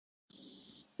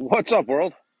What's up,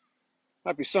 world?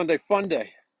 Happy Sunday fun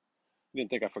day. Didn't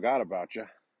think I forgot about you.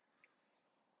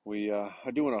 We are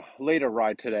doing a later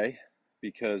ride today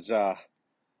because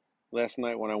last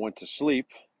night when I went to sleep,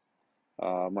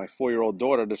 my 4-year-old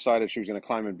daughter decided she was going to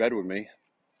climb in bed with me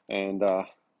and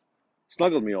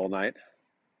snuggled me all night.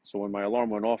 So when my alarm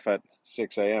went off at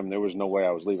 6 a.m., there was no way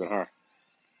I was leaving her.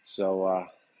 So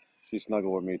she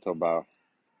snuggled with me till about,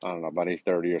 I don't know, about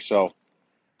 8:30 or so.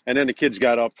 And then the kids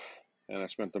got up and I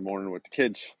spent the morning with the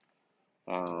kids.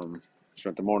 Um,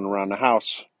 Spent the morning around the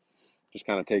house, just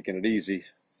kind of taking it easy.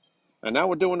 And now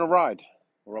we're doing a ride.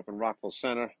 We're up in Rockville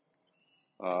Center,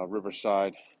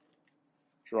 Riverside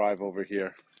Drive over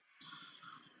here.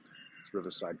 It's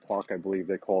Riverside Park, I believe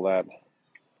they call that.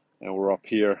 And we're up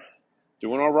here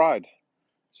doing our ride.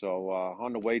 So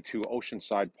on the way to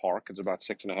Oceanside Park, it's about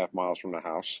 6.5 miles from the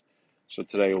house. So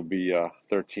today will be a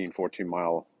 13,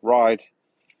 14-mile ride.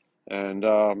 And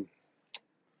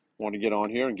want to get on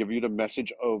here and give you the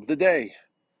message of the day.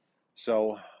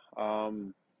 So I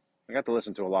got to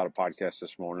listen to a lot of podcasts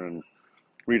this morning and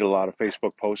read a lot of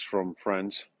Facebook posts from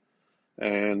friends.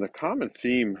 And the common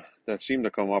theme that seemed to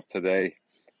come up today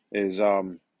is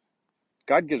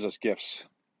God gives us gifts.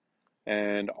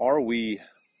 And are we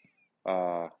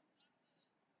uh,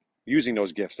 using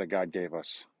those gifts that God gave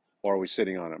us? Or are we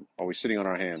sitting on them? Are we sitting on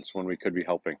our hands when we could be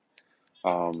helping?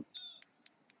 Um,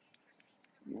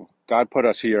 God put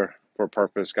us here for a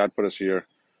purpose. God put us here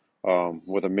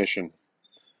with a mission.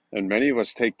 And many of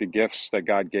us take the gifts that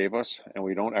God gave us and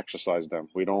we don't exercise them.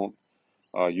 We don't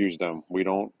use them. We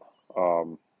don't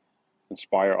um,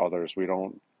 inspire others. We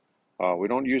don't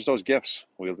use those gifts.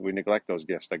 We neglect those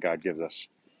gifts that God gives us.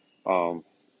 Um,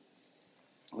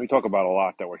 we talk about a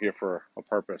lot that we're here for a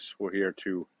purpose. We're here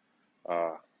to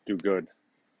do good.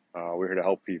 We're here to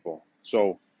help people.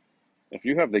 So if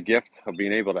you have the gift of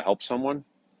being able to help someone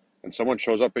and someone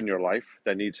shows up in your life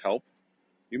that needs help,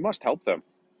 you must help them.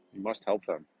 You must help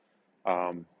them.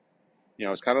 Um,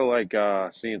 it's kind of like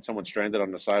seeing someone stranded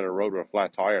on the side of the road with a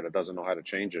flat tire that doesn't know how to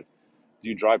change it. Do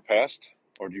you drive past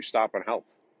or do you stop and help?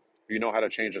 If you know how to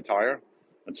change a tire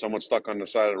and someone's stuck on the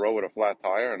side of the road with a flat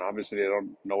tire and obviously they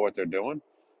don't know what they're doing,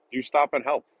 you stop and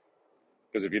help.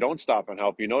 Because if you don't stop and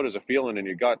help, you know there's a feeling in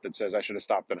your gut that says, I should have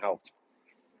stopped and helped.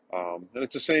 And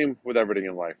it's the same with everything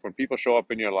in life. When people show up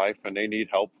in your life and they need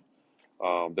help,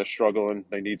 they're struggling,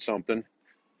 they need something,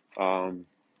 um,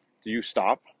 do you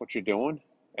stop what you're doing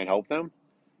and help them?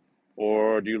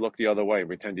 Or do you look the other way and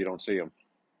pretend you don't see them?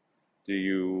 Do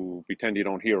you pretend you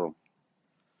don't hear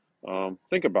them?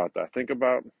 Think about that. Think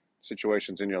about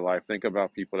situations in your life. Think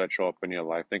about people that show up in your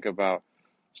life. Think about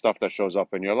stuff that shows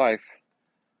up in your life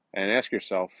and ask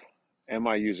yourself, am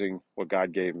I using what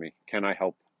God gave me? Can I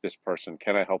help this person?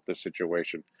 Can I help this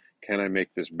situation? Can I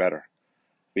make this better?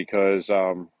 Because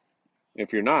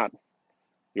if you're not,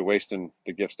 you're wasting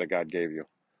the gifts that God gave you.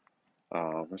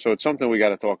 So it's something we got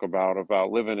to talk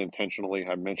about living intentionally.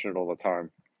 I mention it all the time.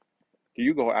 Do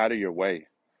you go out of your way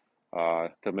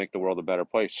to make the world a better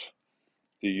place?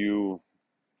 Do you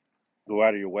go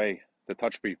out of your way to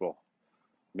touch people,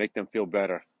 make them feel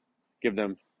better, give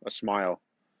them a smile,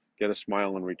 get a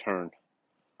smile in return?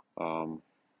 Um,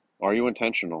 are you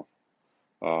intentional?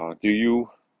 Do you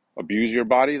abuse your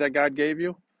body that God gave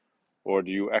you, or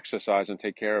do you exercise and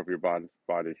take care of your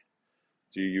body?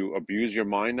 Do you abuse your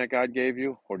mind that God gave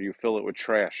you, or do you fill it with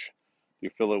trash? Do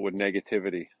you fill it with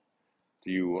negativity?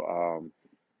 Do you um,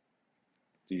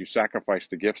 do you sacrifice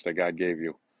the gifts that God gave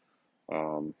you?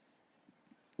 Um,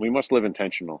 we must live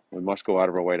intentional. We must go out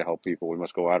of our way to help people. We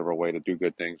must go out of our way to do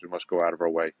good things. We must go out of our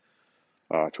way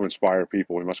to inspire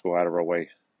people. We must go out of our way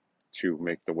to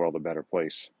make the world a better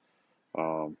place.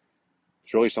 Um,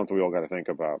 it's really something we all got to think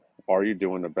about. Are you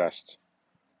doing the best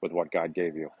with what God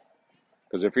gave you?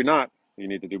 Because if you're not, you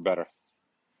need to do better.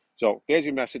 So there's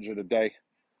your message of the day.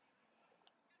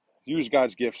 Use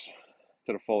God's gifts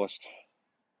to the fullest.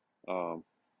 Um,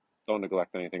 don't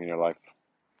neglect anything in your life.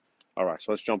 All right,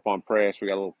 so let's jump on prayer. So we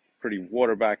got a little pretty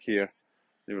water back here. In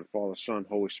the name of the Father, Son,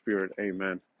 Holy Spirit,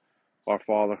 amen. Our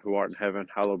Father, who art in heaven,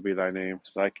 hallowed be thy name.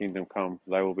 Thy kingdom come,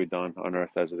 thy will be done on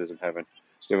earth as it is in heaven.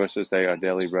 Give us this day our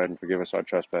daily bread, and forgive us our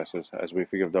trespasses, as we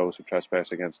forgive those who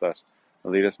trespass against us.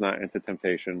 And lead us not into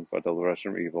temptation, but deliver us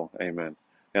from evil. Amen.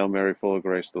 Hail Mary, full of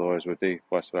grace, the Lord is with thee.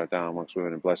 Blessed art thou amongst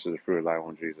women, and blessed is the fruit of thy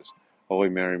womb, Jesus. Holy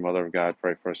Mary, Mother of God,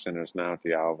 pray for us sinners now at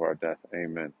the hour of our death.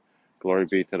 Amen. Glory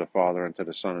be to the Father, and to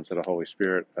the Son, and to the Holy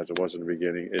Spirit, as it was in the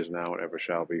beginning, is now, and ever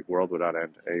shall be, world without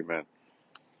end. Amen.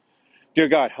 Dear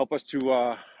God, help us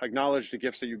to acknowledge the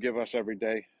gifts that you give us every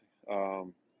day.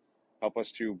 Um, Help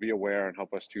us to be aware and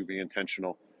help us to be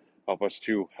intentional. Help us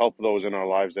to help those in our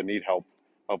lives that need help.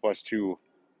 Help us to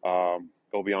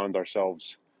go beyond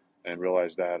ourselves and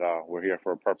realize that we're here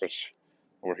for a purpose.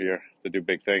 We're here to do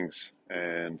big things,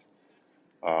 and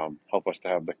help us to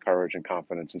have the courage and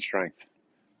confidence and strength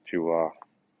to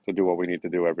do what we need to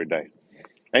do every day.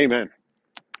 Amen.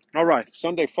 All right,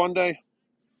 Sunday fun day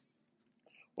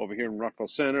over here in Rockville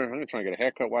Center. I'm going to try and get a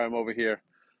haircut while I'm over here,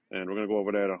 and we're going to go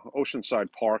over there to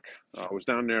Oceanside Park. I was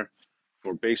down there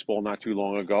for baseball not too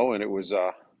long ago, and it was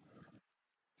a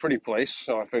pretty place.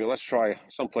 So I figured let's try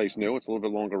someplace new. It's a little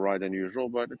bit longer ride than usual,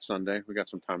 but it's Sunday. We got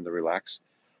some time to relax.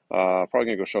 Probably going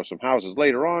to go show some houses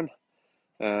later on.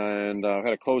 And I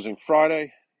had a closing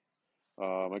Friday.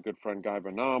 My good friend Guy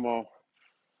Benamo,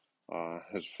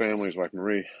 his family, his wife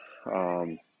Marie,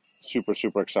 super,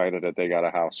 super excited that they got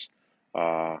a house.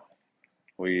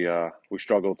 We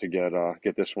struggled to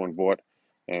get this one bought,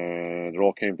 and it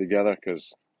all came together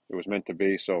because it was meant to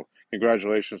be. So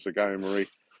congratulations to Guy and Marie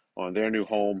on their new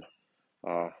home.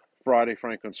 Friday,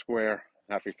 Franklin Square.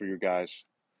 Happy for you guys.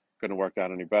 Couldn't have worked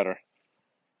out any better.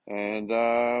 And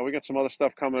we got some other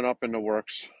stuff coming up in the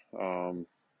works.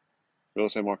 Real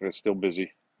estate market is still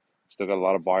busy. Still got a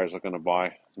lot of buyers looking to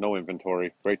buy. No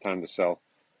inventory. Great time to sell.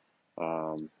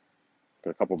 Got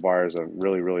a couple of buyers that are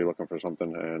really, really looking for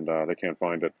something, and they can't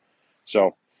find it. So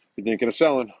if you're thinking of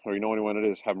selling, or you know anyone it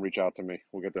is, have them reach out to me.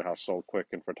 We'll get their house sold quick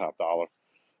and for top dollar.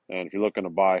 And if you're looking to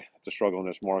buy, it's a struggle in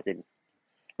this market.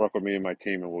 Work with me and my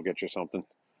team, and we'll get you something.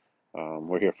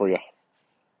 We're here for you.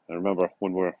 And remember,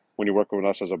 when you're working with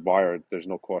us as a buyer, there's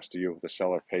no cost to you. The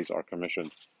seller pays our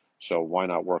commission. So why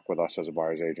not work with us as a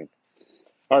buyer's agent?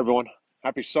 All right, everyone.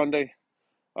 Happy Sunday.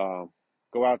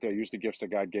 Go out there, use the gifts that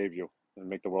God gave you, and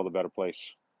make the world a better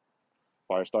place.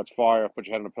 Fire starts fire. Put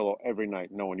your head on a pillow every night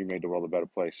knowing you made the world a better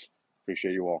place.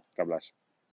 Appreciate you all. God bless.